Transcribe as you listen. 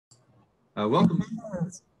Welcome.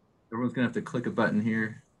 Everyone's gonna have to click a button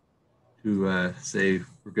here to say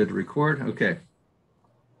we're good to record. Okay,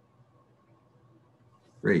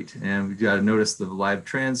 great. And we've got to notice the live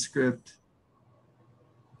transcript.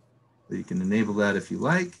 So you can enable that if you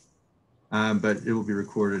like, but it will be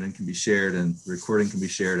recorded and can be shared, and the recording can be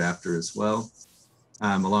shared after as well,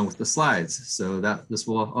 along with the slides. So that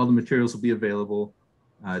all the materials will be available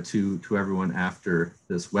to everyone after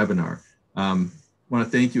this webinar. I want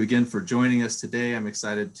to thank you again for joining us today. I'm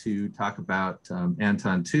excited to talk about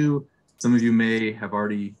Anton 2. Some of you may have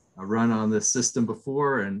already run on this system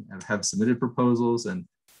before and have submitted proposals and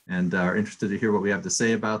are interested to hear what we have to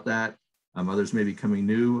say about that. Others may be coming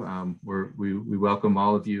new. We welcome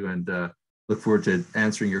all of you and look forward to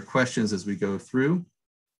answering your questions as we go through.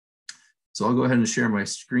 So I'll go ahead and share my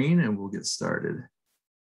screen and we'll get started.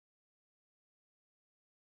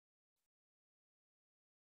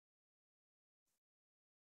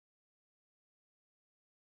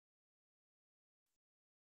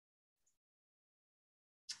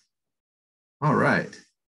 All right.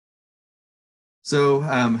 So,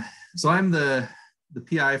 I'm the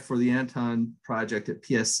PI for the Anton project at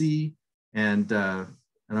PSC, and I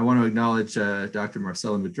want to acknowledge Dr.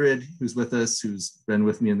 Marcela Madrid, who's with us, who's been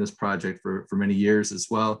with me in this project for many years as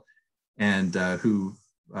well, and who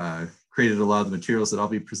created a lot of the materials that I'll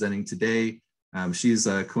be presenting today. She's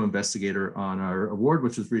a co-investigator on our award,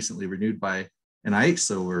 which was recently renewed by NIH,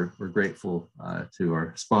 so we're grateful to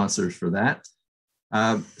our sponsors for that.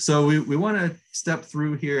 So we want to step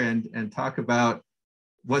through here and talk about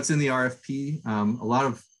what's in the RFP. A lot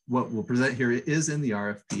of what we'll present here is in the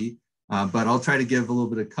RFP, but I'll try to give a little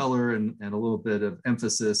bit of color and a little bit of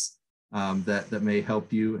emphasis that may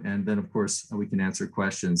help you. And then, of course, we can answer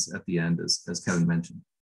questions at the end, as Kevin mentioned.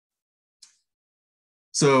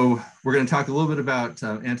 So we're going to talk a little bit about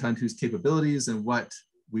Anton 2's capabilities and what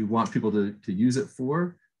we want people to use it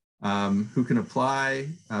for. Who can apply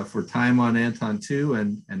for time on Anton 2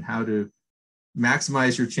 and how to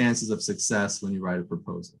maximize your chances of success when you write a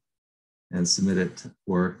proposal and submit it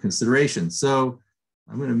for consideration. So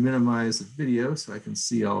I'm going to minimize the video so I can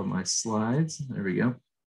see all of my slides. There we go.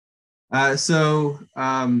 For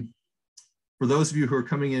those of you who are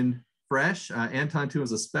coming in fresh, Anton 2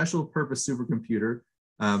 is a special purpose supercomputer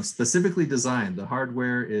specifically designed. The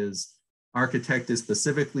hardware is architected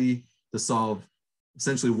specifically to solve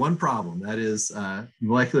essentially one problem, that is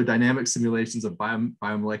molecular dynamic simulations of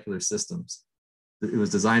biomolecular systems. It was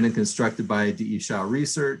designed and constructed by D.E. Shaw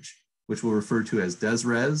Research, which we'll refer to as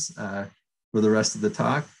DESRES for the rest of the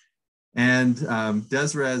talk. And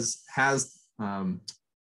DESRES has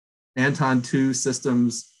Anton 2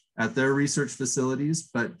 systems at their research facilities,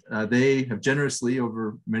 but they have generously,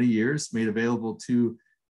 over many years, made available to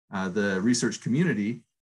the research community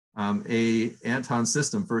a Anton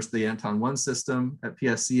system, first the Anton 1 system at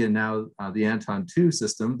PSC, and now the Anton 2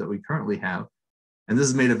 system that we currently have. And this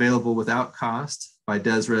is made available without cost by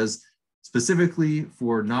DESRES, specifically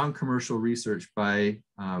for non-commercial research by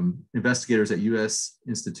investigators at US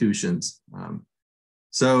institutions.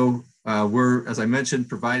 We're, as I mentioned,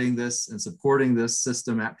 providing this and supporting this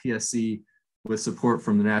system at PSC with support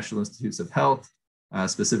from the National Institutes of Health,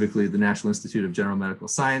 specifically the National Institute of General Medical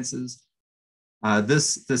Sciences.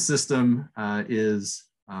 This system is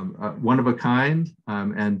one of a kind,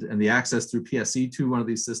 and the access through PSC to one of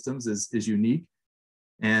these systems is unique,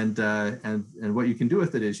 and what you can do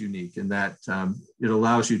with it is unique in that it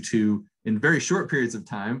allows you to, in very short periods of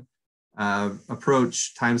time,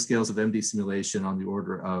 approach timescales of MD simulation on the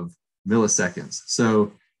order of milliseconds.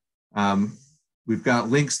 So we've got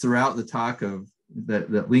links throughout the talk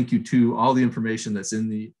that link you to all the information that's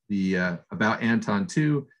in the about Anton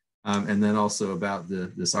 2. And then also about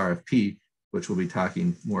this RFP, which we'll be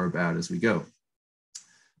talking more about as we go.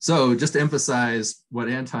 So just to emphasize what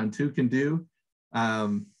Anton 2 can do,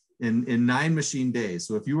 in 9 machine days.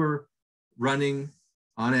 So if you were running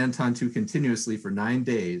on Anton 2 continuously for 9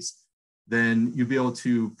 days, then you'd be able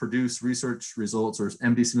to produce research results or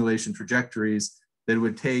MD simulation trajectories that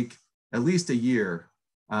would take at least a year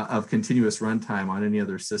of continuous runtime on any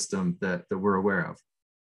other system that we're aware of.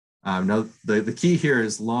 Now, the key here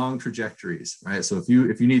is long trajectories, right? So if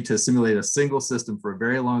you need to simulate a single system for a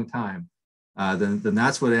very long time, then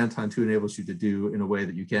that's what Anton 2 enables you to do in a way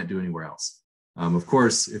that you can't do anywhere else. Of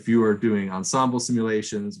course, if you are doing ensemble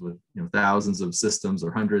simulations with thousands of systems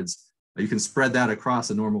or hundreds, you can spread that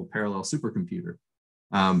across a normal parallel supercomputer.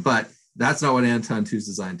 But that's not what Anton 2 is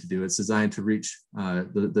designed to do. It's designed to reach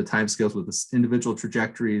the timescales with the individual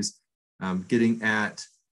trajectories, getting at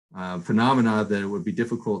phenomena that it would be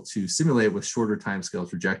difficult to simulate with shorter timescale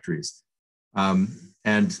trajectories.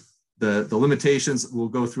 And The limitations we'll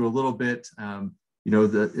go through a little bit. You know,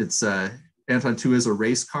 Anton 2 is a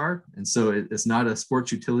race car, and so it's not a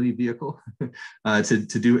sports utility vehicle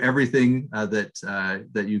to do everything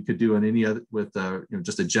that you could do on any other with you know,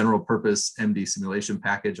 just a general purpose MD simulation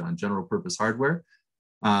package on general purpose hardware.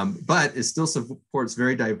 But it still supports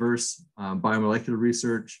very diverse biomolecular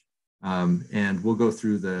research, and we'll go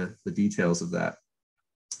through the details of that.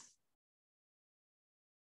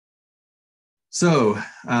 So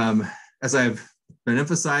as I've been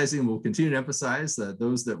emphasizing, we'll continue to emphasize that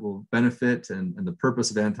those that will benefit, and the purpose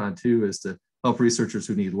of Anton 2 is to help researchers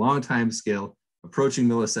who need long time scale, approaching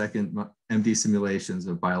millisecond MD simulations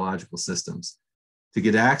of biological systems. To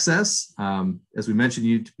get access, as we mentioned,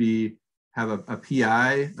 you need to have a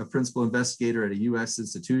PI, a principal investigator at a US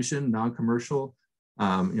institution, non-commercial,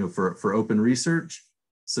 you know, for open research.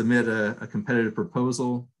 Submit a competitive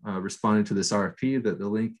proposal responding to this RFP, that the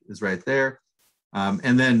link is right there.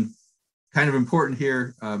 And then kind of important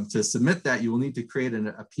here, to submit that, you will need to create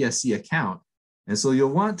a PSC account. And so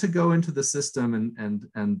you'll want to go into the system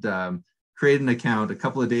and create an account a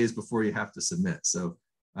couple of days before you have to submit. So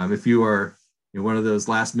if you are, you know, one of those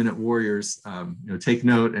last minute warriors, you know, take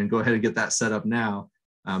note and go ahead and get that set up now,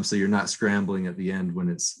 so you're not scrambling at the end when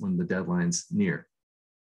the deadline's near.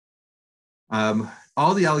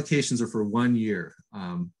 All the allocations are for 1 year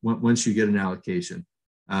once you get an allocation.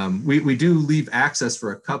 We do leave access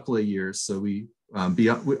for a couple of years, so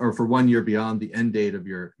or for 1 year beyond the end date of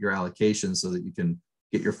your allocation, so that you can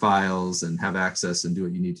get your files and have access and do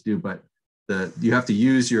what you need to do. But you have to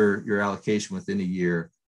use your allocation within a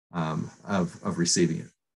year of receiving it.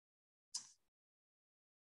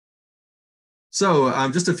 So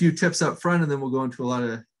just a few tips up front, and then we'll go into a lot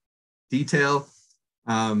of detail.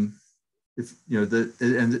 If you know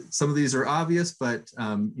and some of these are obvious, but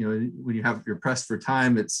you know, when you're pressed for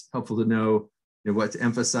time, it's helpful to know, you know, what to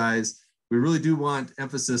emphasize. We really do want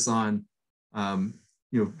emphasis on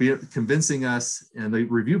you know, convincing us and the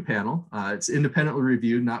review panel. It's independently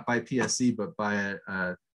reviewed, not by PSC, but by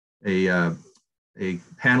a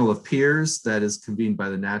panel of peers that is convened by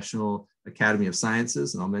the National Academy of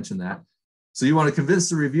Sciences, and I'll mention that. So you want to convince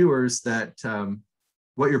the reviewers that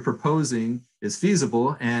what you're proposing is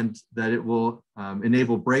feasible, and that it will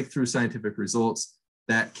enable breakthrough scientific results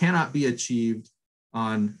that cannot be achieved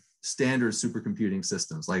on standard supercomputing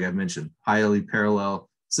systems. Like I mentioned, highly parallel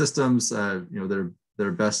systems, you know, that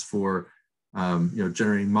are best for you know,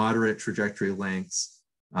 generating moderate trajectory lengths,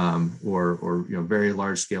 or you know, very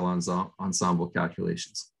large scale ensemble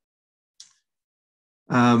calculations.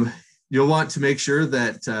 You'll want to make sure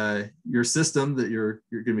that your system that you're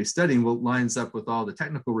going to be studying lines up with all the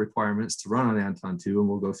technical requirements to run on Anton 2, and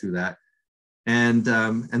we'll go through that. And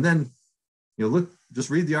then, you know, just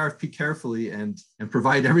read the RFP carefully and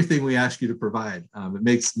provide everything we ask you to provide. It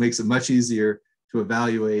makes it much easier to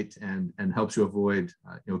evaluate and helps you avoid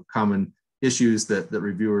you know, common issues that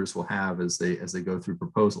reviewers will have as they go through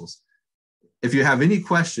proposals. If you have any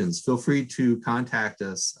questions, feel free to contact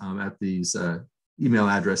us at these email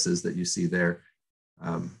addresses that you see there.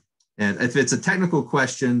 And if it's a technical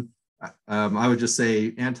question, I would just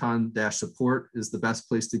say Anton-support is the best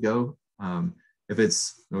place to go. If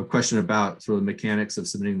it's a question about sort of the mechanics of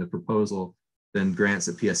submitting the proposal, then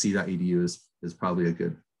grants@psc.edu is probably a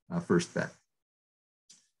good first bet.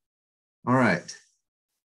 All right.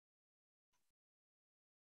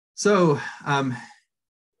 So,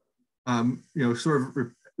 you know, sort of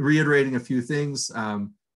reiterating a few things.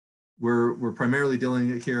 We're primarily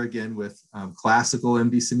dealing here again with classical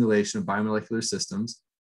MD simulation of biomolecular systems,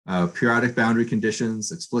 periodic boundary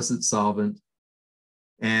conditions, explicit solvent,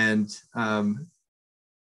 and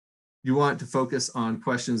you want to focus on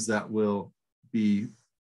questions that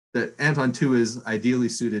Anton 2 is ideally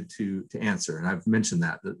suited to answer. And I've mentioned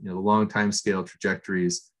that you know, the long time scale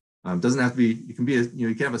trajectories doesn't have to be. You can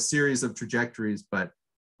you can have a series of trajectories, but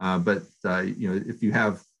you know, if you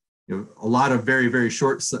have, you know, a lot of very, very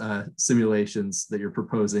short simulations that you're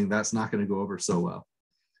proposing, that's not going to go over so well.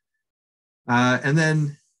 And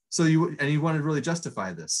then, so you want to really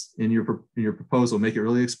justify this in your proposal, make it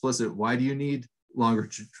really explicit. Why do you need longer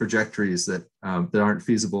trajectories that aren't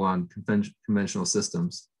feasible on conventional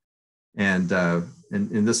systems? And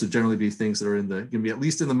this would generally be things that are going to be at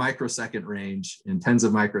least in the microsecond range, in tens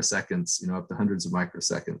of microseconds, you know, up to hundreds of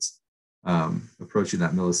microseconds, approaching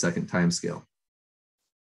that millisecond time scale.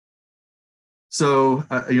 So,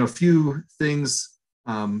 you know, a few things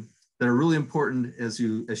that are really important as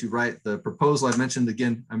you write the proposal. I mentioned,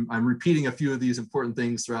 again, I'm repeating a few of these important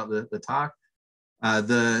things throughout the talk.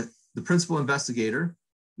 The principal investigator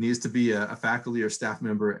needs to be a faculty or staff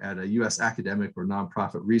member at a US academic or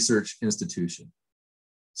nonprofit research institution.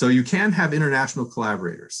 So you can have international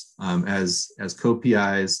collaborators as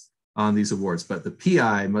co-PIs on these awards, but the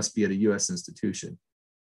PI must be at a US institution.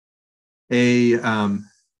 A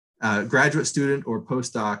graduate student or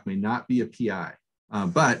postdoc may not be a PI,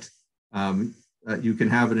 but you can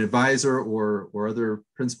have an advisor or other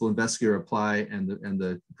principal investigator apply, and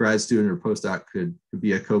the grad student or postdoc could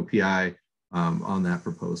be a co-PI on that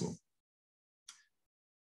proposal.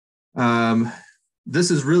 This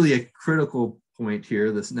is really a critical point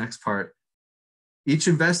here, this next part. Each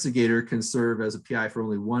investigator can serve as a PI for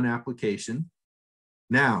only one application.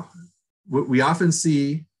 Now, we often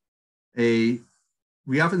see a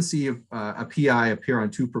PI appear on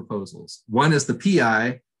two proposals. One is the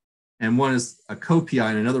PI, and one is a co-PI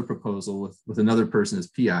in another proposal with another person as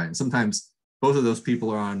PI. And sometimes both of those people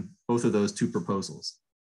are on both of those two proposals.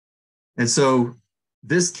 And so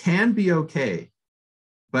this can be okay,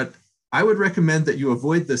 but I would recommend that you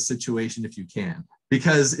avoid this situation if you can,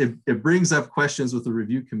 because it brings up questions with the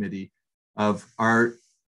review committee of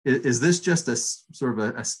is this just a sort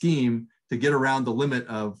of a scheme to get around the limit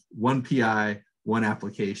of one PI, one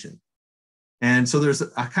application? And so there's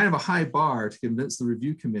a kind of a high bar to convince the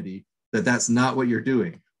review committee that that's not what you're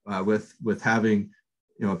doing with having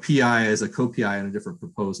a PI as a co-PI on a different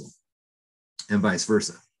proposal and vice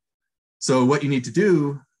versa. So what you need to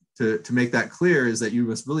do to make that clear is that you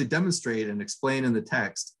must really demonstrate and explain in the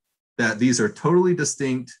text that these are totally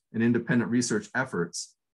distinct and independent research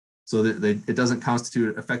efforts, so that it doesn't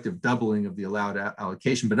constitute effective doubling of the allowed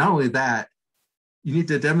allocation. But not only that, you need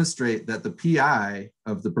to demonstrate that the PI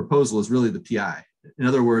of the proposal is really the PI. In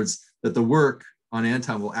other words, that the work on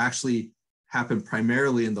Anton will actually happen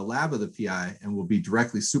primarily in the lab of the PI and will be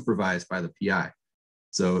directly supervised by the PI.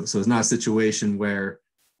 So it's not a situation where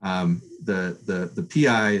the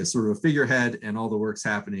PI is sort of a figurehead and all the work's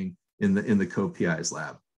happening in the co-PI's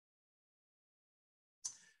lab.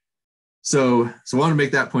 So I want to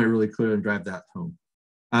make that point really clear and drive that home.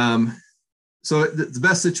 So the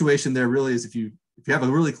best situation there really is if you have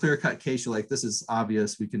a really clear-cut case, you're like, this is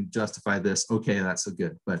obvious, we can justify this, okay, that's so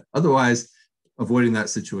good. But otherwise, avoiding that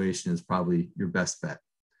situation is probably your best bet.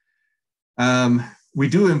 We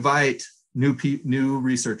do invite new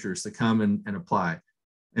researchers to come and apply.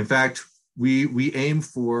 In fact, we aim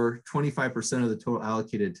for 25% of the total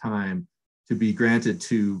allocated time to be granted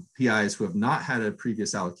to PIs who have not had a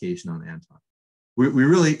previous allocation on Anton. We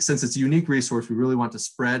really, since it's a unique resource, we really want to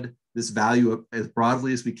spread this value as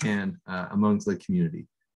broadly as we can amongst the community.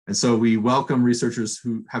 And so we welcome researchers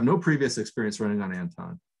who have no previous experience running on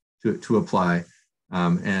Anton to apply.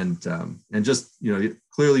 And just,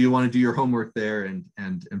 clearly you want to do your homework there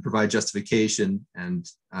and provide justification and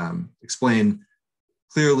explain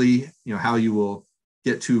clearly, how you will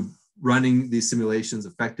get to running these simulations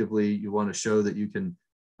effectively. You want to show that you can,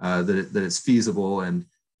 that it's feasible and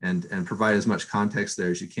provide as much context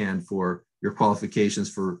there as you can for your qualifications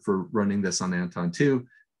for running this on Anton too.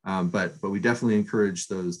 But we definitely encourage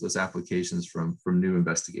those applications from new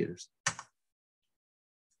investigators.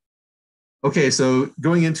 Okay, so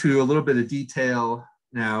going into a little bit of detail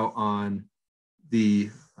now on the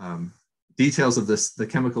details of the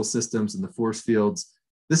chemical systems and the force fields.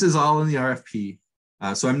 This is all in the RFP.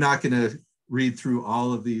 So I'm not going to read through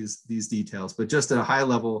all of these details, but just at a high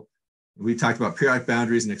level, we talked about periodic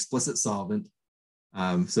boundaries and explicit solvent.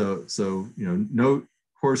 So no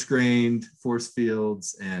coarse-grained force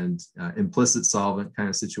fields and implicit solvent kind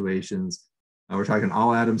of situations. We're talking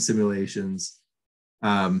all atom simulations.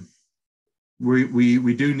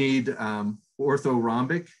 We do need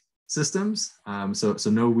orthorhombic systems, so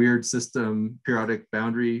no weird system periodic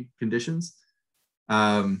boundary conditions.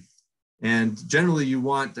 And generally you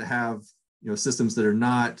want to have systems that are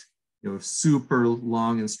not super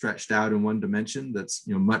long and stretched out in one dimension that's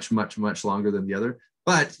much longer than the other.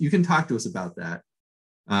 But you can talk to us about that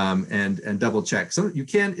and double check. So it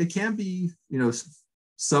can be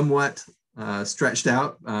somewhat stretched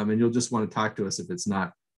out, and you'll just want to talk to us if it's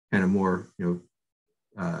not kind of more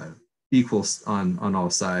equal on all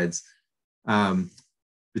sides.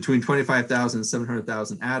 Between 25,000 and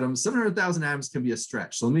 700,000 atoms. 700,000 atoms can be a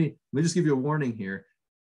stretch. So let me just give you a warning here.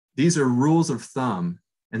 These are rules of thumb,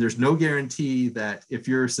 and there's no guarantee that if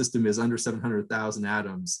your system is under 700,000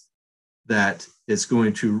 atoms, that it's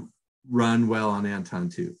going to run well on Anton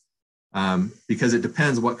 2, because it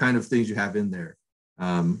depends what kind of things you have in there.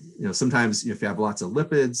 Sometimes if you have lots of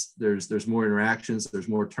lipids, there's more interactions, there's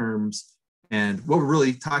more terms. And what we're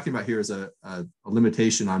really talking about here is a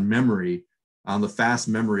limitation on memory, on the fast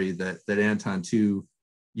memory that Anton 2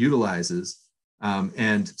 utilizes.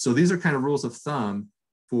 And so these are kind of rules of thumb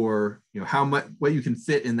for what you can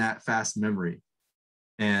fit in that fast memory.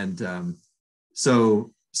 And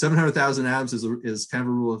so 700,000 atoms is kind of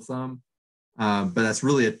a rule of thumb, but that's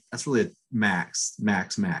really a max.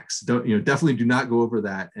 Don't, definitely do not go over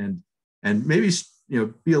that, and maybe,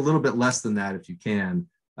 be a little bit less than that if you can,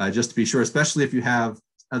 just to be sure, especially if you have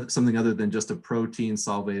something other than just a protein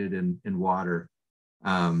solvated in water.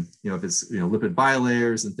 If it's, lipid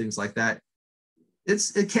bilayers and things like that,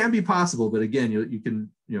 it can be possible, but again, you can,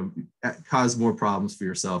 cause more problems for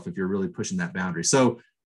yourself if you're really pushing that boundary. So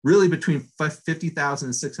really between 50,000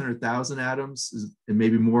 and 600,000 atoms is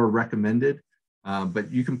maybe more recommended, but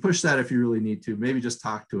you can push that if you really need to. Maybe just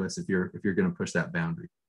talk to us if you're going to push that boundary.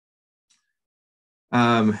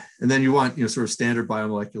 And then you want, sort of standard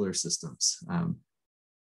biomolecular systems.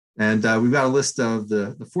 And we've got a list of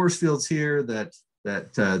the force fields here that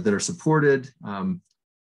are supported.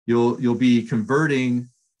 You'll be converting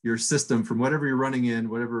your system from whatever you're running in,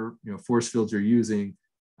 whatever force fields you're using,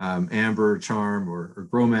 Amber, Charm, or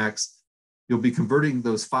GROMACS. You'll be converting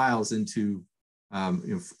those files into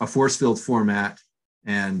a force field format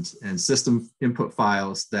and system input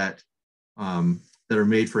files that are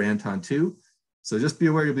made for Anton 2. So just be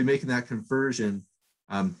aware you'll be making that conversion.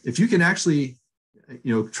 If you can actually,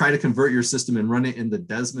 try to convert your system and run it in the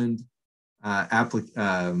Desmond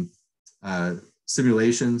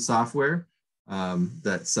simulation software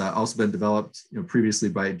that's also been developed, previously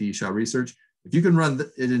by D. Shaw Research. If you can run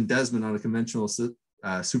it in Desmond on a conventional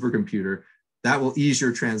supercomputer, that will ease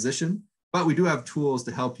your transition. But we do have tools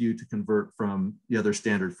to help you to convert from the other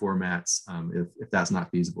standard formats if that's not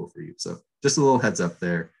feasible for you. So just a little heads up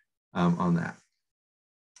there on that.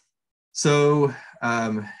 So,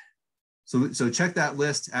 so check that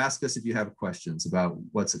list. Ask us if you have questions about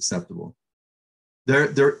what's acceptable.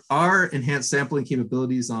 There are enhanced sampling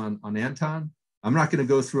capabilities on Anton. I'm not going to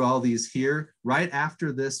go through all these here. Right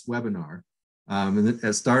after this webinar,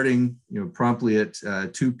 and starting promptly at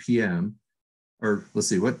 2 p.m. or let's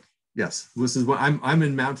see what. Yes, this is what I'm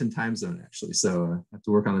in Mountain Time Zone actually, so I have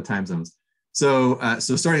to work on the time zones. So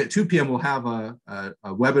so starting at 2 p.m. we'll have a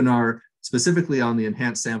webinar specifically on the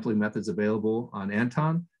enhanced sampling methods available on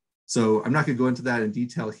Anton. So I'm not going to go into that in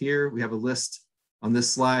detail here. We have a list on this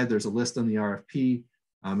slide. There's a list on the RFP.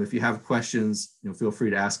 If you have questions, feel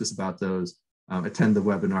free to ask us about those. Attend the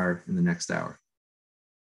webinar in the next hour.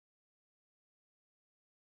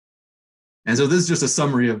 And so this is just a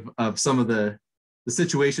summary of some of the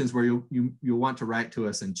situations where you'll want to write to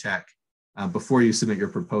us and check before you submit your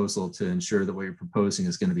proposal to ensure that what you're proposing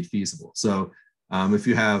is going to be feasible. So if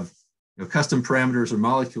you have custom parameters or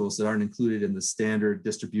molecules that aren't included in the standard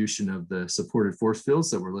distribution of the supported force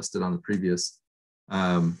fields that were listed on the previous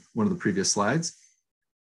one of the previous slides.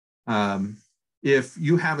 If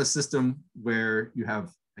you have a system where you have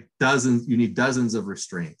you need dozens of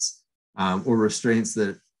restraints or restraints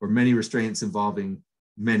or many restraints involving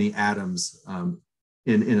many atoms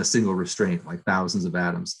in a single restraint, like thousands of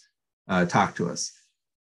atoms, talk to us.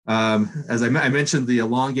 As I mentioned, the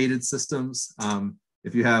elongated systems,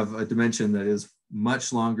 if you have a dimension that is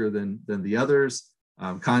much longer than the others,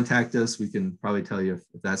 contact us. We can probably tell you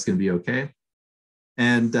if that's going to be okay.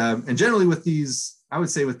 And generally with these, I would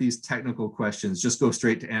say with these technical questions, just go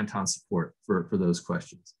straight to Anton support for those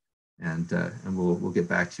questions, and we'll get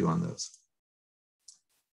back to you on those.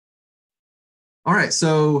 All right,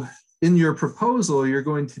 so in your proposal, you're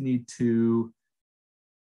going to need to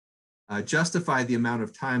justify the amount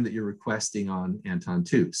of time that you're requesting on Anton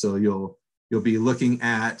 2. So you'll be looking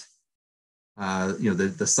at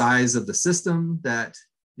the size of the system that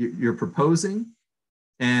you're proposing,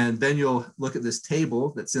 and then you'll look at this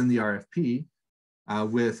table that's in the RFP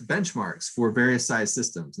with benchmarks for various size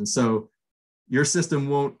systems. And so your system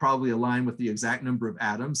won't probably align with the exact number of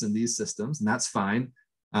atoms in these systems, and that's fine.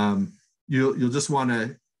 You'll just want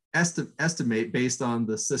to estimate based on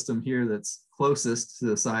the system here that's closest to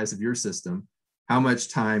the size of your system, how much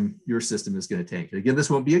time your system is going to take. Again, this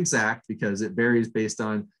won't be exact because it varies based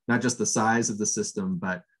on not just the size of the system,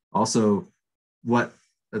 but also what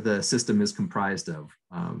the system is comprised of.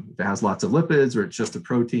 If it has lots of lipids or it's just a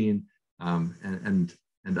protein,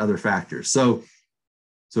 and other factors. So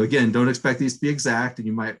again, don't expect these to be exact, and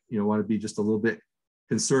you might want to be just a little bit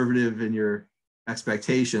conservative in your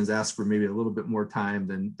expectations. Ask for maybe a little bit more time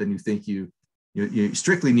than you think you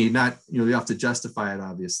strictly need. Not you have to justify it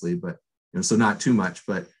obviously, but so not too much.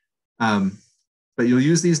 But you'll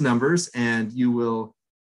use these numbers, and you will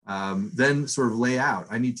then sort of lay out.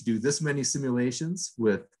 I need to do this many simulations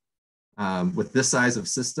with this size of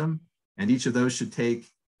system, and each of those should take,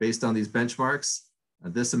 based on these benchmarks,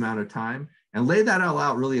 this amount of time, and lay that all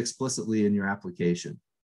out really explicitly in your application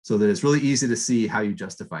so that it's really easy to see how you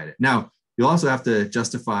justified it. Now, you'll also have to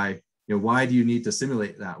justify, why do you need to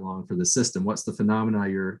simulate that long for the system? What's the phenomena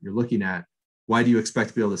you're looking at? Why do you expect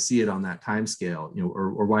to be able to see it on that time scale?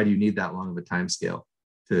 Or why do you need that long of a time scale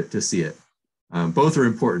to see it? Both are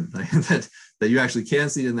important, that you actually can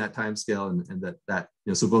see it in that time scale, and that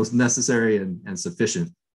so both necessary and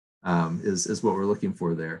sufficient is what we're looking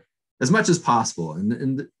for there, as much as possible.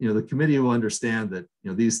 And the committee will understand that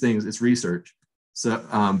these things, it's research. So,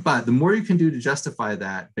 but the more you can do to justify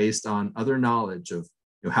that based on other knowledge of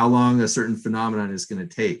how long a certain phenomenon is going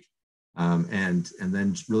to take, and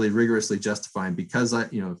then really rigorously justifying, because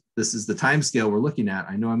this is the time scale we're looking at,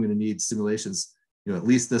 I know I'm going to need simulations at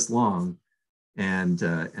least this long, and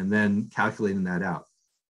then calculating that out.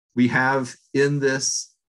 We have in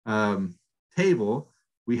this table,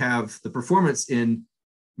 we have the performance in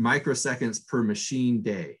microseconds per machine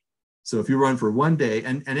day. So if you run for 1 day,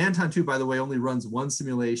 and Anton 2, by the way, only runs one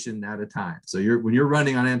simulation at a time. So when you're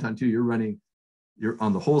running on Anton 2, you're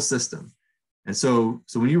on the whole system. And so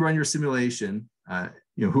when you run your simulation,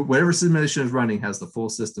 whatever simulation is running has the full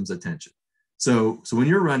system's attention. So when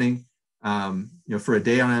you're running, for a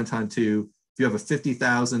day on Anton 2, if you have a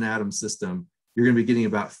 50,000 atom system, you're going to be getting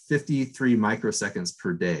about 53 microseconds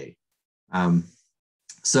per day.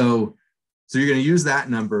 So you're going to use that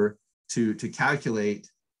number to calculate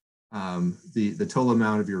the total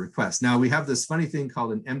amount of your request. Now we have this funny thing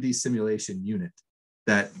called an MD simulation unit.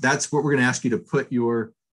 That's what we're going to ask you to put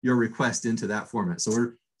your request into that format.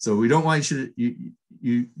 So we don't want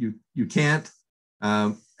you can't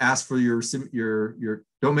ask for your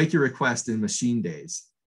don't make your request in machine days.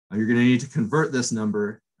 You're going to need to convert this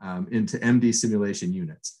number into MD simulation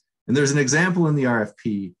units. And there's an example in the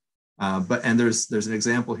RFP, and there's an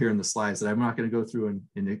example here in the slides that I'm not going to go through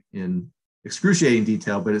in excruciating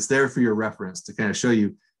detail, but it's there for your reference to kind of show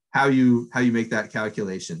you how you make that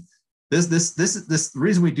calculation. The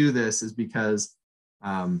reason we do this is because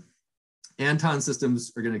Anton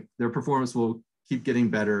systems their performance will keep getting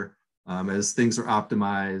better as things are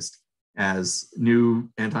optimized, as new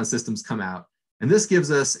Anton systems come out. And this gives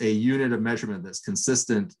us a unit of measurement that's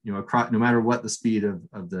consistent, across, no matter what the speed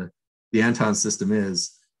of the Anton system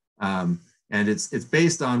is. And it's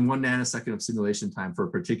based on 1 nanosecond of simulation time for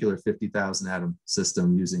a particular 50,000 atom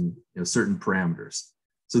system using certain parameters.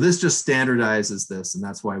 So this just standardizes this, and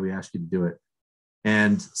that's why we ask you to do it.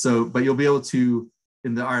 And so, but you'll be able to,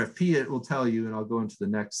 in the RFP, it will tell you, and I'll go into the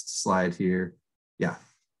next slide here. Yeah.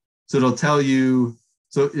 So it'll tell you,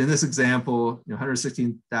 so in this example,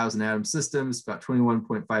 116,000 atom systems, about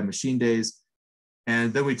 21.5 machine days.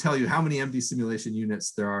 And then we tell you how many MD simulation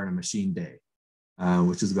units there are in a machine day,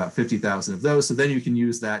 which is about 50,000 of those. So then you can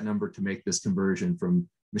use that number to make this conversion from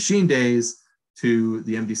machine days to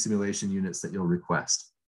the MD simulation units that you'll request.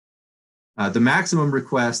 The maximum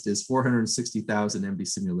request is 460,000 MD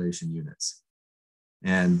simulation units.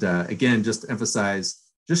 And again, just to emphasize,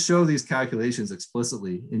 just show these calculations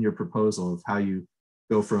explicitly in your proposal of how you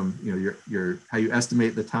go from how you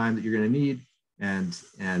estimate the time that you're going to need, and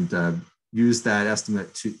use that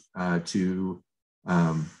estimate to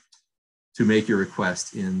make your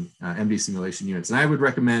request in MD simulation units. And I would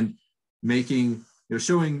recommend making,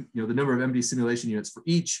 showing the number of MD simulation units for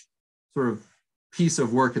each sort of piece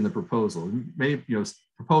of work in the proposal. Many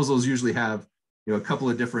proposals usually have a couple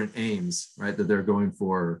of different aims, right, that they're going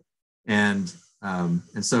for, and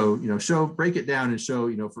so break it down and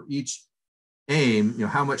show for each aim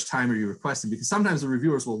how much time are you requesting, because sometimes the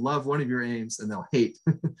reviewers will love one of your aims and they'll hate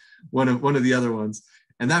one of the other ones,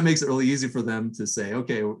 and that makes it really easy for them to say,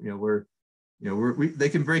 okay, they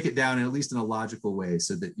can break it down at least in a logical way,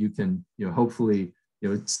 so that you can hopefully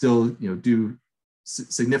still do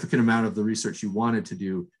significant amount of the research you wanted to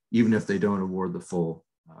do, even if they don't award the full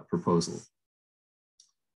proposal.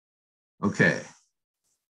 Okay.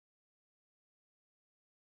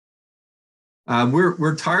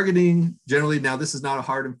 We're targeting generally, now this is not a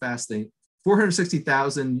hard and fast thing.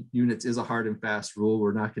 460,000 units is a hard and fast rule.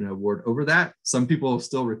 We're not going to award over that. Some people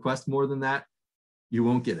still request more than that. You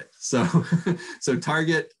won't get it. So, so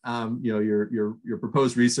target your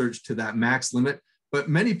proposed research to that max limit. But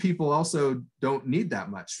many people also don't need that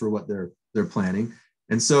much for what they're planning.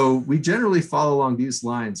 And so we generally follow along these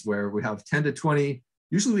lines where we have 10 to 20.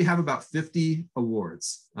 Usually we have about 50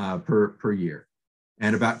 awards per year.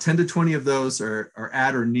 And about 10 to 20 of those are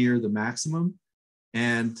at or near the maximum.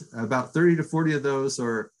 And about 30 to 40 of those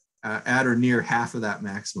are at or near half of that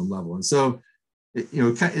maximum level. And so,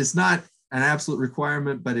 it's not an absolute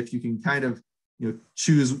requirement, but if you can kind of,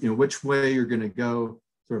 choose, which way you're going to go,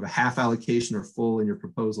 sort of a half allocation or full in your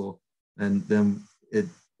proposal, and then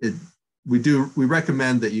we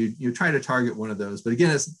recommend that you try to target one of those. But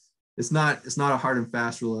again, it's not a hard and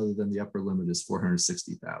fast rule, other than the upper limit is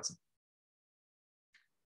 460,000.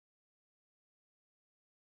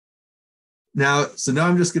 Now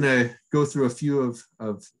I'm just going to go through a few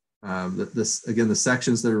of the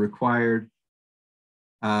sections that are required.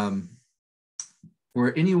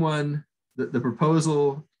 For anyone, the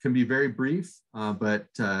proposal can be very brief, but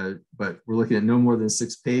we're looking at no more than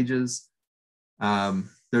 6 pages. But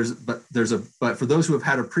for those who have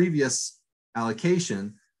had a previous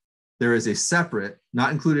allocation, there is a separate,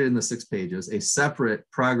 not included in the 6 pages, a separate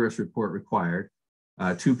progress report required,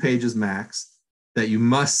 2 pages max, that you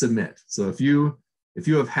must submit. So if you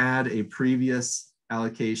have had a previous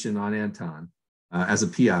allocation on Anton as a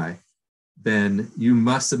PI, then you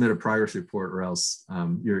must submit a progress report, or else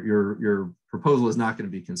your proposal is not going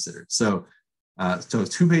to be considered. So a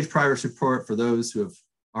 2-page progress report for those who have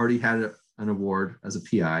already had an award as a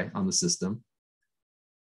PI on the system.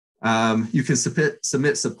 You can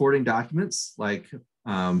submit supporting documents like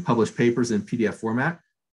published papers in PDF format,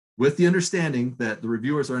 with the understanding that the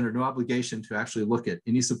reviewers are under no obligation to actually look at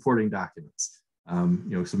any supporting documents.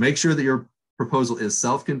 So make sure that your proposal is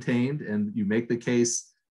self-contained and you make the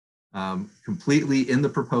case completely in the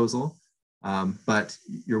proposal, but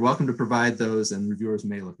you're welcome to provide those, and reviewers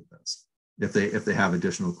may look at those if they have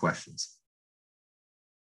additional questions.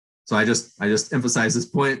 So I just emphasize this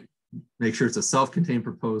point. Make sure it's a self-contained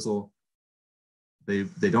proposal.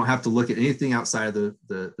 They don't have to look at anything outside of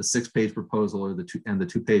the 6-page proposal or the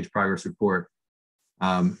 2-page progress report.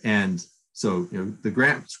 And so the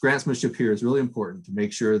grantsmanship here is really important to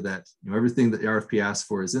make sure that everything that the RFP asks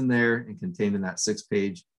for is in there and contained in that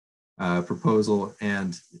 6-page proposal,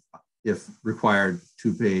 and if required,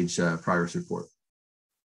 2-page progress report.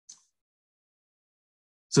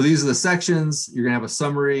 So these are the sections. You're going to have a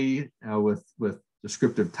summary with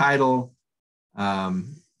descriptive title,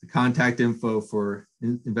 the contact info for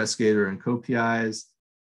investigator and co-PIs,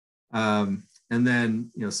 and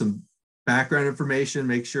then some background information.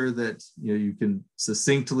 Make sure that you can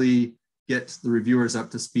succinctly get the reviewers up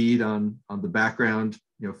to speed on the background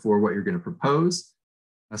for what you're going to propose,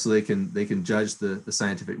 so they can judge the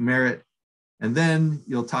scientific merit. And then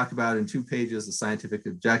you'll talk about in 2 pages the scientific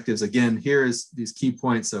objectives. Again, here's these key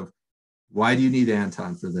points of why do you need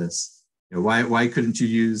Anton for this? Why couldn't you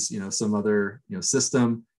use some other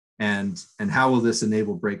system, and how will this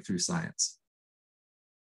enable breakthrough science?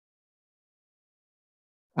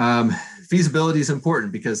 Feasibility is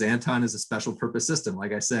important because Anton is a special purpose system.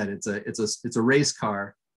 Like I said, it's a race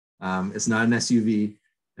car. It's not an SUV,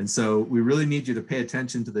 and so we really need you to pay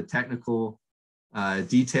attention to the technical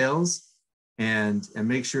details and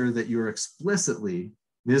make sure that you're explicitly.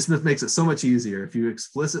 This makes it so much easier if you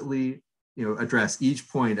explicitly address each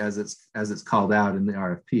point as it's called out in the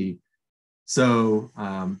RFP. So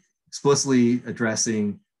explicitly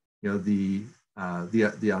addressing the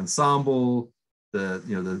ensemble,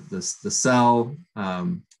 the cell,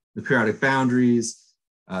 the periodic boundaries,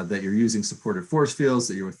 that you're using supported force fields,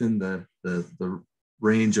 that you're within the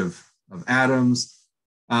range of atoms.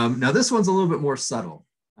 Now this one's a little bit more subtle,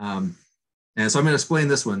 and so I'm going to explain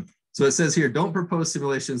this one. So it says here, don't propose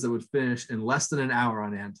simulations that would finish in less than an hour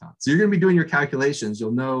on Anton. So you're going to be doing your calculations.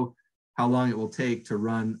 You'll know how long it will take to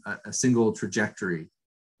run a single trajectory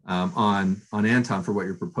on Anton for what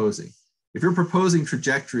you're proposing. If you're proposing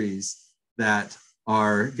trajectories that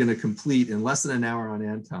are going to complete in less than an hour on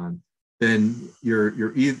Anton, then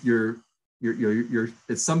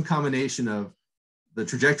it's some combination of the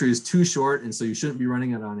trajectory is too short, and so you shouldn't be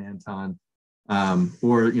running it on Anton,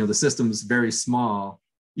 or the system's very small,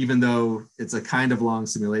 even though it's a kind of long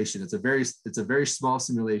simulation. It's a very small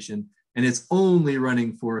simulation, and it's only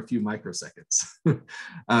running for a few microseconds.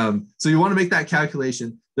 So you want to make that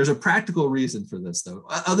calculation. There's a practical reason for this, though,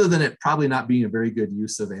 other than it probably not being a very good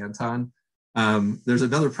use of Anton. There's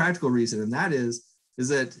another practical reason, and that is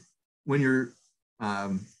that when your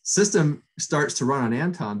system starts to run on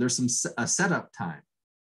Anton, there's a setup time,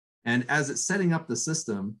 and as it's setting up the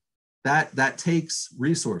system, that takes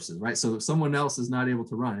resources, right? So if someone else is not able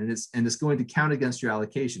to run, and it's going to count against your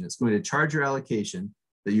allocation. It's going to charge your allocation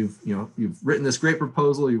that you've written this great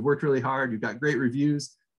proposal, you've worked really hard, you've got great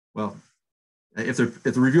reviews. Well, if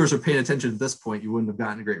the reviewers are paying attention at this point, you wouldn't have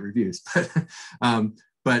gotten great reviews.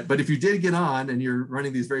 But if you did get on and you're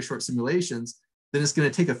running these very short simulations, then it's going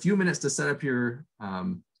to take a few minutes to set up your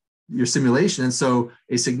simulation. And so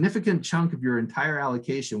a significant chunk of your entire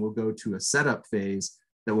allocation will go to a setup phase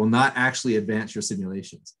that will not actually advance your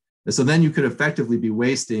simulations. And so then you could effectively be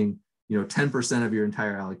wasting 10% of your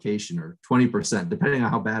entire allocation, or 20%, depending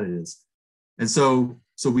on how bad it is. And so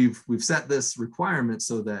we've set this requirement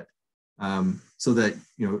so that you're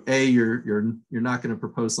not going to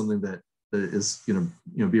propose something that is going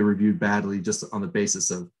to be reviewed badly just on the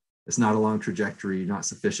basis of it's not a long trajectory, not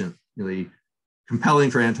sufficiently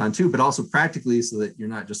compelling for Anton too, but also practically so that you're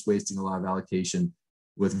not just wasting a lot of allocation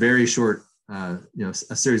with very short, a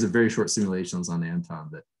series of very short simulations on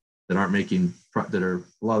Anton that aren't making, that are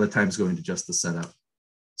a lot of the times going to just the setup.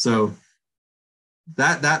 So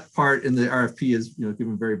that part in the RFP is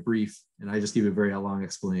given very brief, and I just give you a very long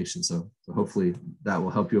explanation. So hopefully that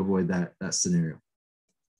will help you avoid that scenario.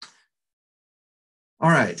 All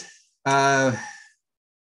right.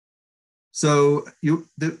 So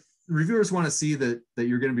the reviewers want to see that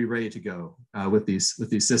you're going to be ready to go with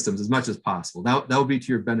these systems as much as possible. That will be to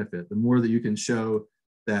your benefit. The more that you can show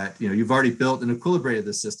that you've already built and equilibrated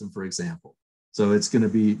the system, for example. So it's going to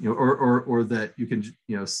be or that you can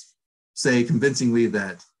say convincingly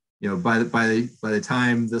that by the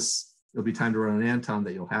time it'll be time to run an Anton,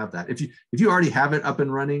 that you'll have that. If you already have it up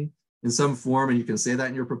and running in some form and you can say that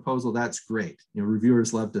in your proposal, that's great.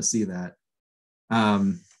 Reviewers love to see that.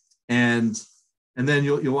 And then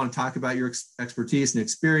you'll want to talk about your expertise and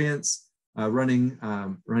experience running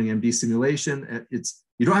MD simulation.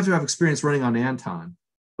 You don't have to have experience running on Anton,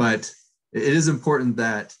 but it is important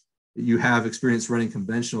that you have experience running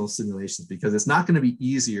conventional simulations, because it's not going to be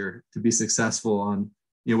easier to be successful on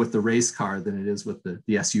with the race car than it is with the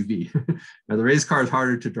SUV. Now, the race car is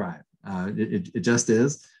harder to drive. It just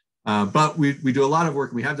is. But we do a lot of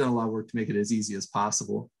work, and we have done a lot of work to make it as easy as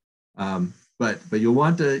possible. But you'll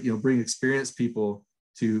want to bring experienced people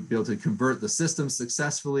to be able to convert the system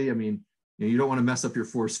successfully. I mean, you don't want to mess up your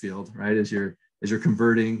force field, right? As you're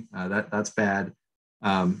converting, that's bad.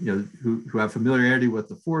 Who have familiarity with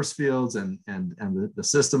the force fields and the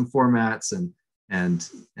system formats and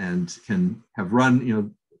can have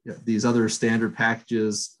run these other standard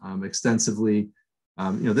packages extensively.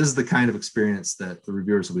 This is the kind of experience that the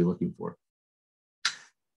reviewers will be looking for.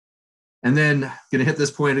 And then going to hit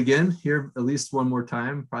this point again here at least one more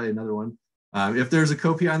time, probably another one. If there's a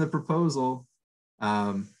co-PI on the proposal,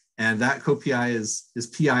 and that co-PI is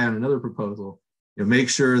PI on another proposal, make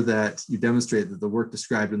sure that you demonstrate that the work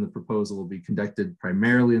described in the proposal will be conducted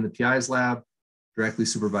primarily in the PI's lab, directly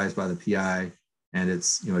supervised by the PI, and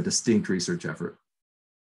it's a distinct research effort.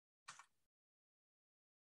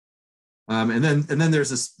 And then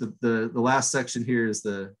there's the last section here is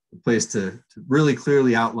the place to really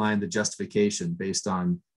clearly outline the justification based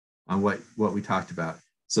on what we talked about.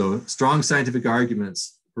 So strong scientific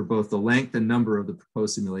arguments for both the length and number of the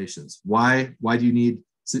proposed simulations. Why do you need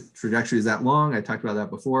trajectories that long? I talked about that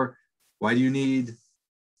before. Why do you need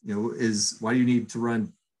to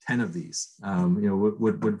run 10 of these?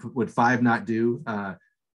 Would 5 not do,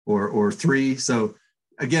 or 3? So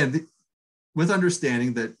again, with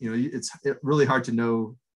understanding that it's really hard to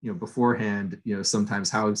know beforehand sometimes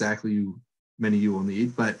how exactly many you will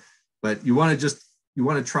need, but you want to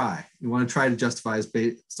try to justify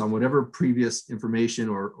based on whatever previous information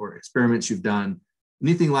or experiments you've done.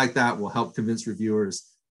 Anything like that will help convince reviewers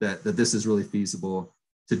that this is really feasible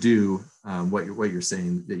to do what you're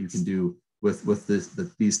saying that you can do with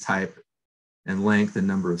these type and length and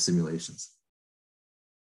number of simulations.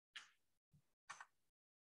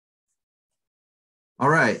 All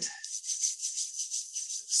right.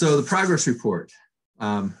 So the progress report.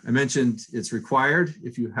 I mentioned it's required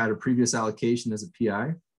if you had a previous allocation as a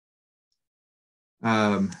PI.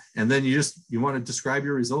 And then you want to describe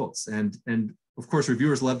your results. And of course,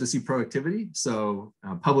 reviewers love to see productivity. So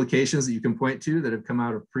publications that you can point to that have come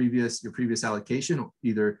out of your previous allocation,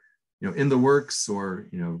 either in the works or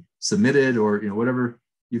submitted or whatever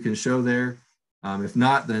you can show there. If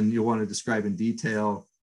not, then you'll want to describe in detail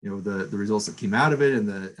the results that came out of it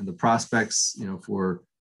and the prospects for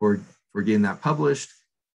getting that published.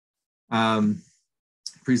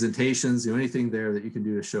 Presentations, anything there that you can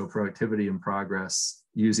do to show productivity and progress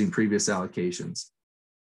using previous allocations.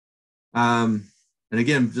 And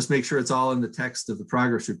again, just make sure it's all in the text of the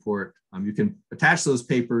progress report. You can attach those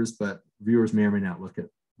papers, but viewers may or may not look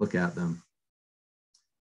at them.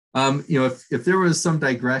 If there was some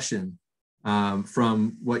digression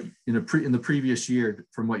from what in the previous year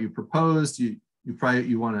from what you proposed, you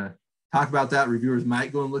want to talk about that. Reviewers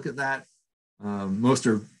might go and look at that. Most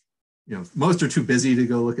are too busy to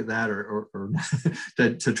go look at that or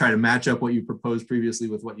to try to match up what you proposed previously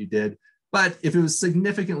with what you did. But if it was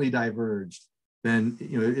significantly diverged, then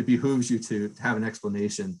it behooves you to have an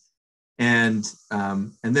explanation. But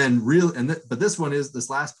this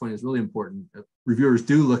last point is really important. Reviewers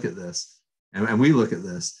do look at this, and we look at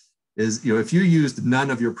this. Is if you used none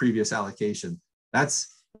of your previous allocation, that's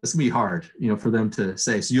gonna be hard for them to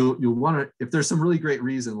say. So you'll want to, if there's some really great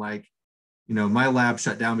reason, like my lab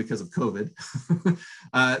shut down because of COVID,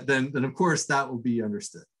 then of course that will be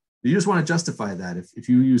understood. You just want to justify that if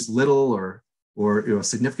you use little or or a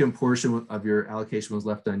significant portion of your allocation was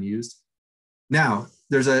left unused. Now,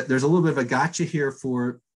 there's a little bit of a gotcha here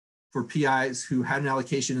for PIs who had an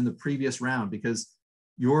allocation in the previous round, because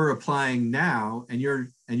you're applying now and your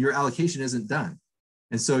allocation isn't done.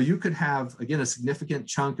 And so you could have, again, a significant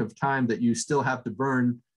chunk of time that you still have to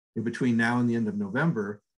burn in between now and the end of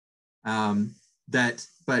November. But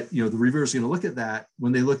the reviewer is going to look at that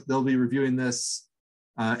when they'll be reviewing this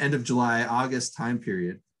end of July, August time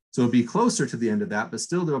period. So it'll be closer to the end of that, but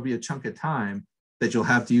still there'll be a chunk of time that you'll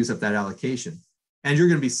have to use up that allocation. And you're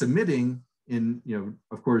going to be submitting in,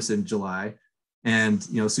 of course, in July. And,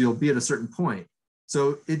 so you'll be at a certain point.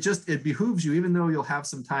 So it behooves you, even though you'll have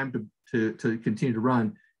some time to continue to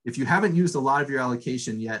run, if you haven't used a lot of your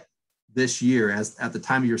allocation yet this year, as at the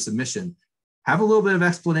time of your submission, have a little bit of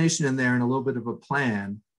explanation in there and a little bit of a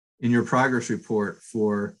plan in your progress report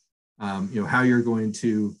for, how you're going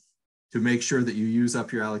to make sure that you use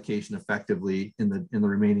up your allocation effectively in the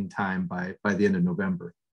remaining time by the end of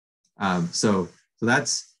November. So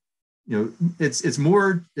that's, it's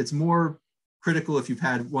more critical if you've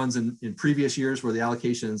had ones in previous years where the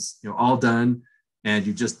allocation's all done and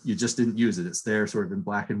you just didn't use it. It's there sort of in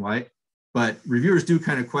black and white. But reviewers do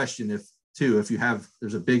kind of question if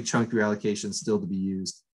there's a big chunk of your allocation still to be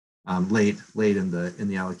used late in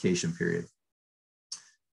the allocation period.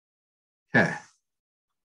 Okay.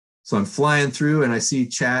 So I'm flying through and I see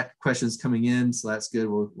chat questions coming in, so that's good.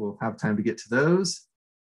 We'll have time to get to those.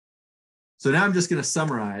 So now I'm just going to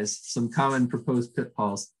summarize some common proposed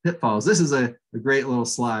pitfalls. This is a great little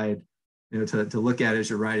slide, to look at as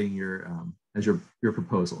you're writing your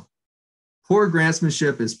proposal. Poor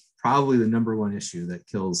grantsmanship is probably the #1 issue that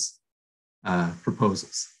kills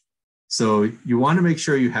proposals. So you want to make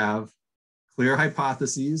sure you have clear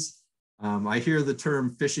hypotheses. I hear the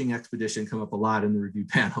term fishing expedition come up a lot in the review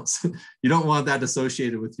panels. You don't want that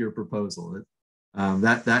associated with your proposal.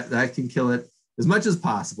 That can kill it as much as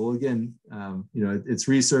possible. Again, it's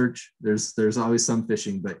research. There's always some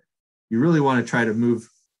fishing, but you really want to try to move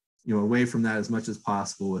away from that as much as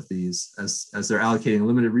possible with these. As they're allocating a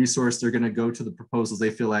limited resource, they're going to go to the proposals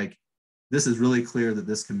they feel like this is really clear that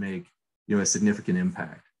this can make a significant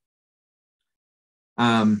impact.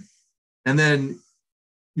 And then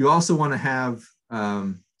you also want to have,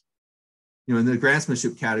 in the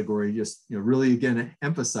grantsmanship category, just really again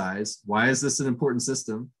emphasize why is this an important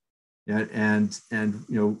system, and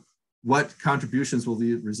what contributions will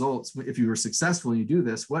the results if you were successful and you do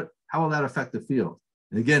this? How will that affect the field?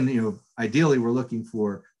 And again, ideally we're looking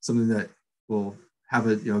for something that will have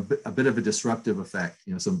a bit of a disruptive effect,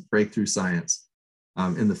 some breakthrough science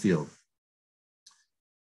in the field.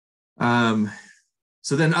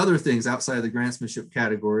 So then other things outside of the grantsmanship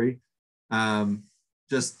category,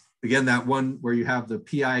 just again, that one where you have the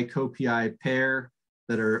PI, co-PI pair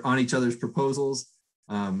that are on each other's proposals.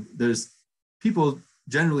 There's people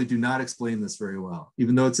generally do not explain this very well,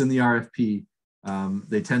 even though it's in the RFP.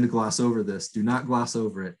 They tend to gloss over this. Do not gloss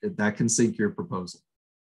over it. That can sink your proposal.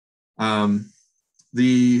 And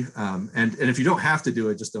if you don't have to do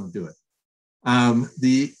it, just don't do it.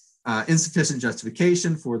 The insufficient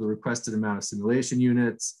justification for the requested amount of simulation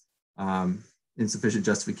units, insufficient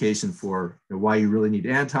justification for why you really need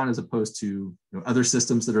Anton as opposed to other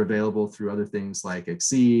systems that are available through other things like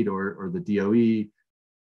Exceed or the DOE,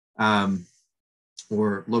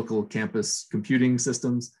 or local campus computing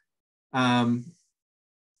systems. And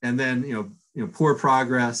then poor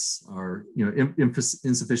progress or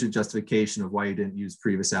insufficient justification of why you didn't use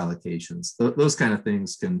previous allocations. Those kind of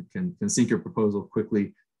things can sink your proposal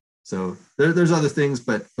quickly. So there's other things,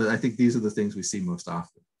 but I think these are the things we see most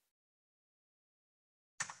often.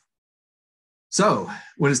 So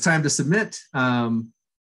when it's time to submit,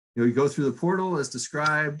 you go through the portal as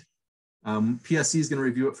described. PSC is going to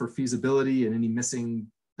review it for feasibility and any missing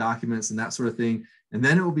documents and that sort of thing. And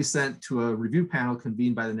then it will be sent to a review panel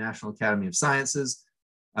convened by the National Academy of Sciences.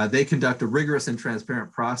 They conduct a rigorous and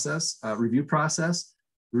transparent review process.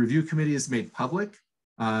 The review committee is made public,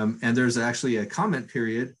 and there's actually a comment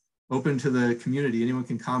period open to the community. Anyone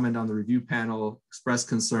can comment on the review panel, express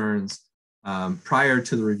concerns prior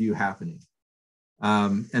to the review happening.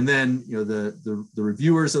 And then the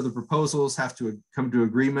reviewers of the proposals have to come to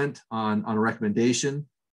agreement on a recommendation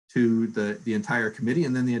to the entire committee,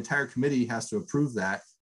 and then the entire committee has to approve that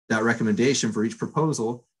recommendation for each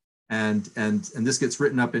proposal, and this gets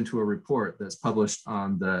written up into a report that's published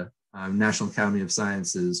on the National Academy of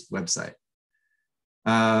Sciences website.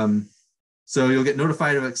 So you'll get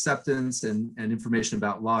notified of acceptance and information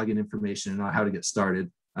about login information and how to get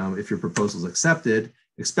started if your proposal is accepted.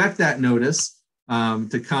 Expect that notice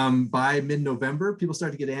to come by mid-November. People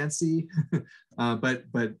start to get antsy, but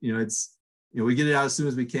we get it out as soon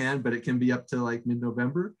as we can, but it can be up to like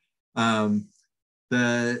mid-November.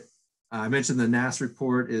 I mentioned the NAS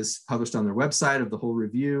report is published on their website of the whole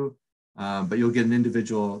review, but you'll get an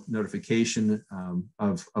individual notification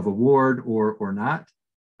of award or not,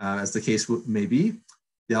 as the case may be.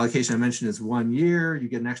 The allocation I mentioned is 1 year. You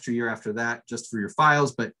get an extra year after that just for your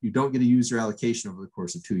files, but you don't get to use your allocation over the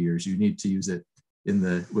course of 2 years. You need to use it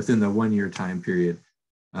within the 1 year time period,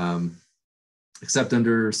 except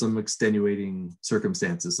under some extenuating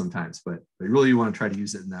circumstances sometimes. But really, you want to try to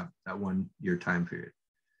use it in that 1 year time period.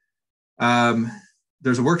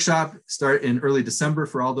 There's a workshop start in early December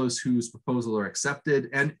for all those whose proposal are accepted.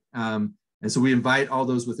 And so we invite all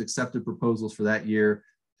those with accepted proposals for that year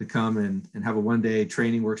to come and have a 1-day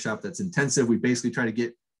training workshop that's intensive. We basically try to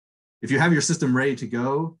get, if you have your system ready to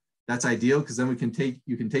go, that's ideal, because then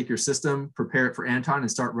you can take your system, prepare it for Anton, and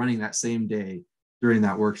start running that same day during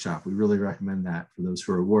that workshop. We really recommend that for those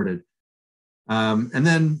who are awarded. And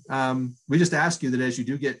then we just ask you that as you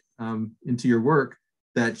do get into your work,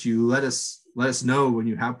 that you let us know when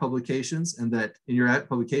you have publications, and that in your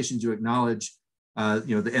publications you acknowledge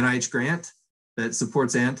the NIH grant that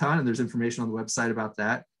supports Anton, and there's information on the website about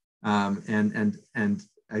that, and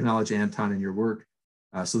acknowledge Anton in your work,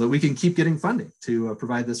 so that we can keep getting funding to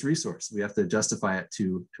provide this resource. We have to justify it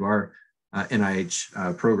to our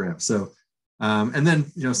NIH program. So and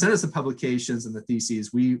then send us the publications and the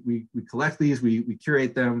theses. We collect these, we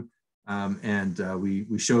curate them. And we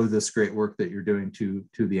show this great work that you're doing to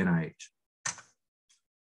the NIH.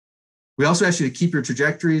 We also ask you to keep your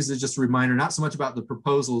trajectories. It's just a reminder, not so much about the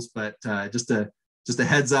proposals, but just a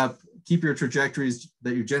heads up, keep your trajectories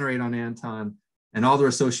that you generate on Anton and all their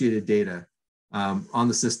associated data on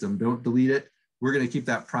the system. Don't delete it. We're going to keep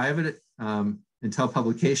that private until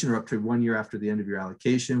publication, or up to 1 year after the end of your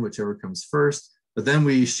allocation, whichever comes first. But then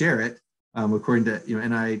we share it according to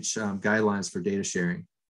NIH guidelines for data sharing.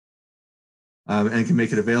 And can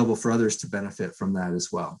make it available for others to benefit from that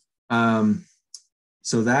as well.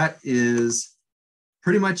 So that is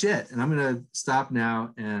pretty much it. And I'm going to stop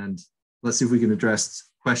now, and let's see if we can address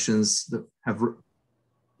questions that have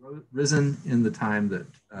risen in the time that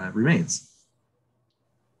remains.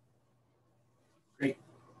 Great.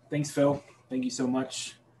 Thanks, Phil. Thank you so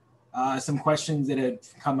much. Some questions that had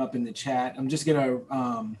come up in the chat. I'm just going to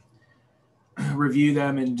review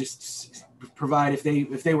them and just provide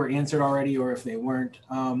if they were answered already or if they weren't.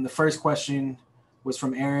 The first question was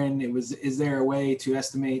from Aaron. It was, is there a way to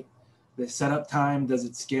estimate the setup time? Does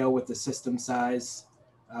it scale with the system size?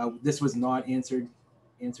 This was not answered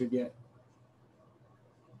yet.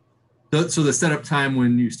 So the setup time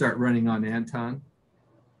when you start running on Anton,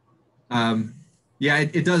 yeah,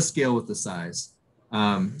 it does scale with the size.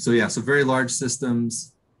 So very large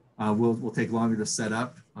systems will take longer to set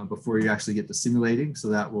up before you actually get to simulating. So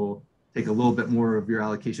that will take a little bit more of your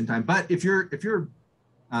allocation time. But if you're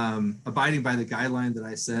abiding by the guideline that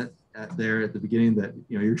I set there at the beginning, that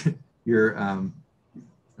your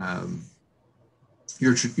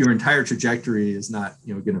entire trajectory is not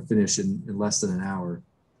going to finish in less than an hour,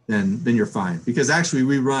 then you're fine. Because actually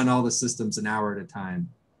we run all the systems an hour at a time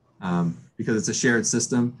because it's a shared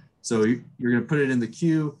system. So you're going to put it in the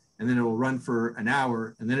queue, and then it will run for an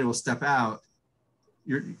hour, and then it will step out.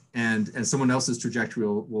 And someone else's trajectory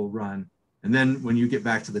will run, and then when you get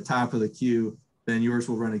back to the top of the queue, then yours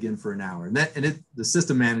will run again for an hour. And the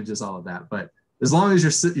system manages all of that. But as long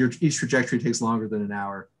as each trajectory takes longer than an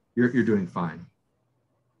hour, you're doing fine.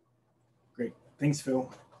 Great, thanks,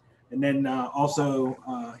 Phil. And then also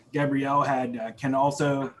Gabrielle had can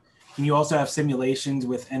you also have simulations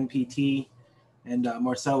with NPT? And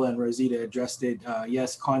Marcella and Rosita addressed it.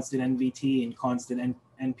 Yes, constant NVT and constant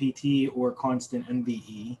NPT or constant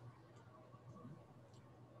NVE.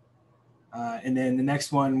 And then the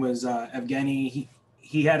next one was Evgeny.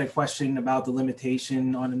 He had a question about the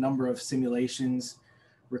limitation on a number of simulations,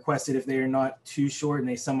 requested if they are not too short and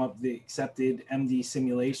they sum up the accepted MD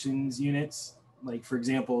simulations units, like for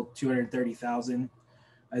example, 230,000.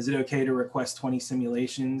 Is it okay to request 20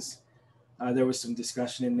 simulations? There was some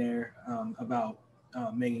discussion in there about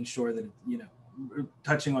making sure that,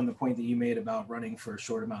 touching on the point that you made about running for a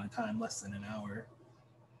short amount of time, less than an hour.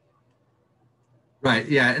 Right.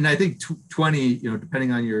 Yeah. And I think 20,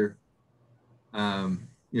 depending on your,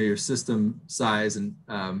 your system size and,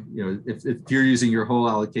 if you're using your whole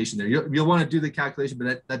allocation there, you'll want to do the calculation,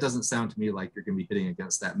 but that doesn't sound to me like you're going to be hitting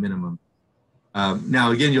against that minimum.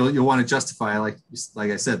 Now, again, you'll want to justify, like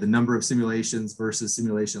I said, the number of simulations versus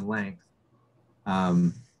simulation length.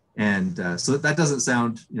 So that doesn't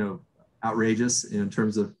sound, outrageous in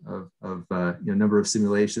terms of number of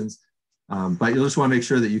simulations. But you'll just want to make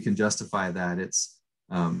sure that you can justify that. It's,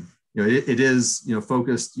 it is,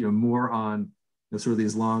 focused, more on sort of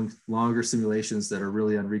these longer simulations that are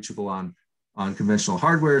really unreachable on conventional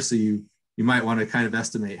hardware. So you might want to kind of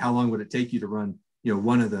estimate how long would it take you to run,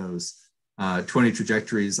 one of those 20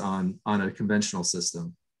 trajectories on a conventional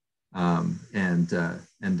system. And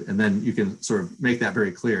then you can sort of make that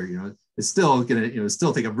very clear. It's still going to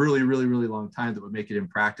still take a really, really, really long time that would make it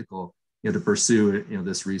impractical to pursue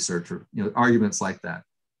this research or arguments like that,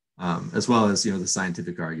 as well as the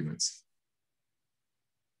scientific arguments.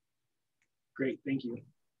 Great, thank you.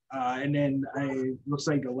 And then looks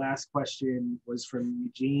like the last question was from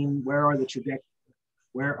Eugene. Where are the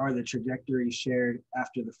trajectories shared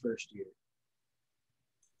after the first year?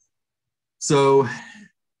 So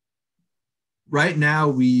right now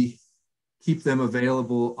we keep them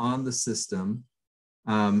available on the system,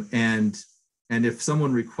 and if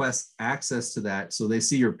someone requests access to that, so they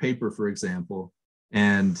see your paper, for example,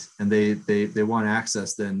 and they want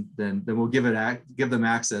access, then we'll give them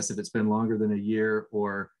access if it's been longer than a year,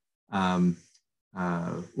 or if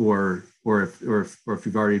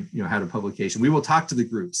you've already had a publication. We will talk to the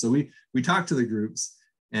groups. So we talk to the groups,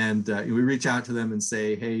 and we reach out to them and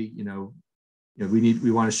say, hey,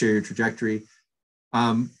 we want to share your trajectory.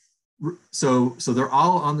 So they're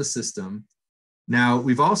all on the system. Now,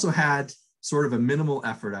 we've also had sort of a minimal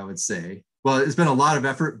effort, I would say. Well, it's been a lot of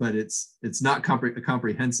effort, but it's not a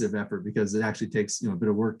comprehensive effort, because it actually takes a bit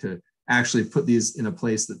of work to actually put these in a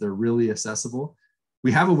place that they're really accessible.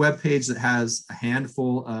 We have a web page that has a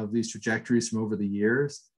handful of these trajectories from over the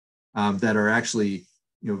years that are actually,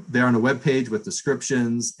 they're on a web page with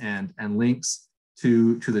descriptions and links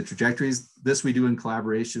to the trajectories. This we do in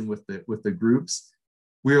collaboration with the groups.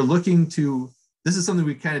 We are looking to, this is something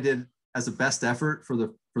we kind of did as a best effort for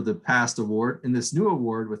the past award. In this new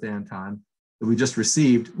award with Anton that we just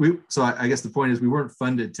received, so I guess the point is we weren't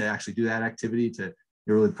funded to actually do that activity, to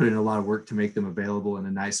really put in a lot of work to make them available in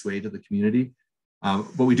a nice way to the community.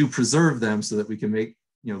 But we do preserve them so that we can make,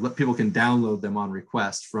 let people can download them on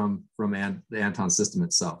request from the Anton system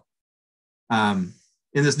itself. In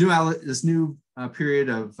this new period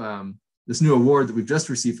of this new award that we've just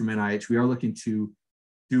received from NIH, we are looking to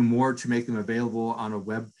do more to make them available on a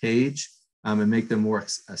web page and make them more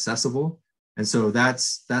accessible. And so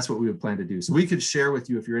that's what we would plan to do. So we could share with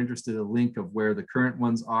you, if you're interested, a link of where the current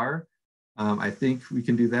ones are. I think we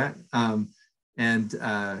can do that. And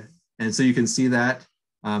so you can see that.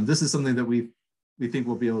 This is something that we think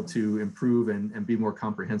we'll be able to improve and be more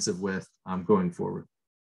comprehensive with going forward.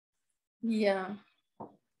 Yeah,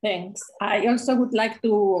 thanks. I also would like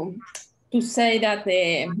to say that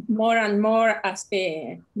more and more as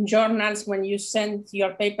journals, when you send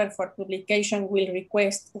your paper for publication, will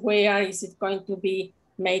request where is it going to be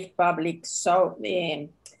made public. So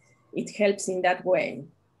it helps in that way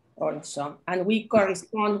also. And we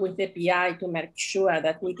correspond with the PI to make sure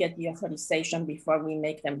that we get the authorization before we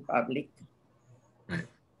make them public. Right.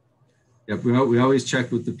 Yep, we always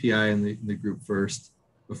check with the PI and the group first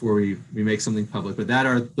before we make something public, but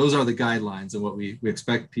those are the guidelines and what we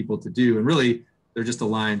expect people to do. And really, they're just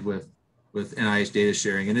aligned with NIH data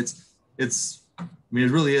sharing. And it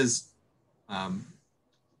really is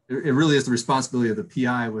the responsibility of the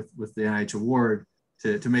PI with the NIH award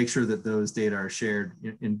to make sure that those data are shared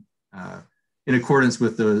in accordance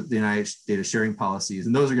with the NIH data sharing policies.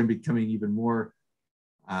 And those are going to be becoming even more,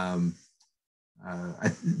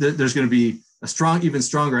 there's going to be even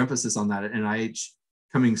stronger emphasis on that at NIH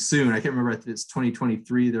coming soon. I can't remember if it's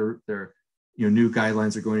 2023. Their new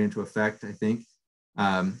guidelines are going into effect, I think.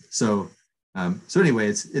 So anyway,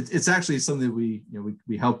 it's actually something that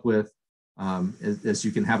we help with, as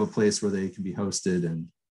you can have a place where they can be hosted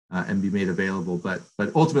and be made available. But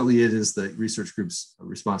ultimately, it is the research group's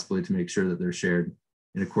responsibility to make sure that they're shared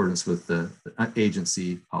in accordance with the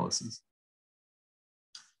agency policies.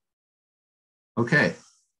 Okay.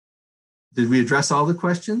 Did we address all the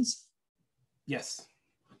questions? Yes.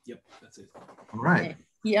 Yep, that's it. All right.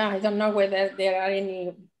 Yeah, I don't know whether there are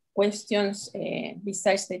any questions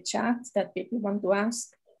besides the chat that people want to ask.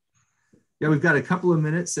 Yeah, we've got a couple of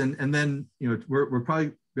minutes, and then we're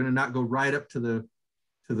probably going to not go right up to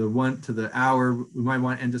the hour. We might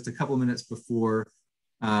want to end just a couple of minutes before,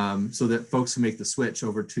 so that folks can make the switch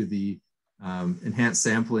over to the enhanced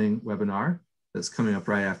sampling webinar that's coming up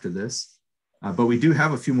right after this. But we do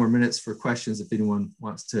have a few more minutes for questions if anyone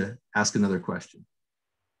wants to ask another question.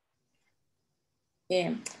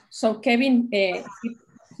 So Kevin,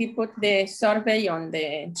 he put the survey on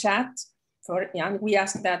the chat and we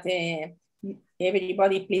ask that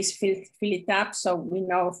everybody please fill it up so we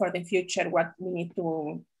know for the future what we need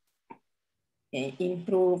to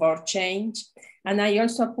improve or change. And I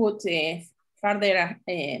also put further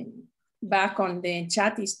back on the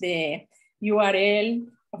chat is the URL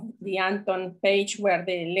of the Anton page where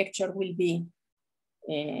the lecture will be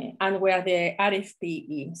and where the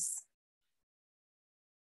RFP is.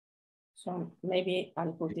 So maybe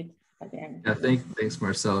I'll put it again. Yeah, thanks,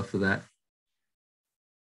 Marcela, for that.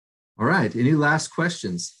 All right, any last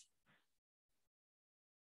questions?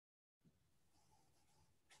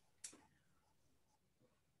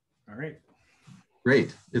 All right.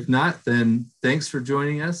 Great. If not, then thanks for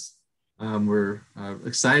joining us. We're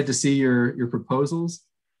excited to see your proposals.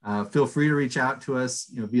 Feel free to reach out to us,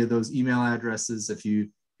 via those email addresses if you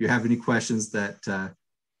have any questions that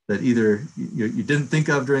that either you didn't think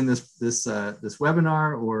of during this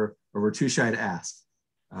webinar or were too shy to ask.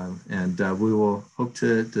 We will hope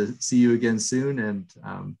to see you again soon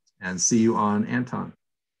and see you on Anton.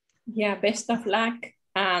 Yeah, best of luck.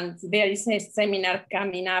 And there is a seminar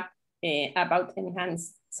coming up about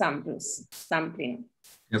enhanced sampling.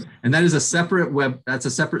 Yep. And that is a separate that's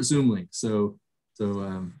a separate Zoom link. So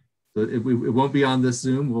it won't be on this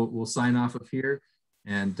Zoom. We'll sign off of here.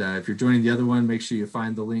 And if you're joining the other one, make sure you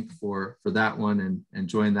find the link for that one and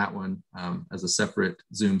join that one as a separate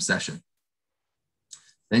Zoom session.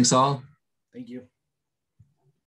 Thanks all. Thank you.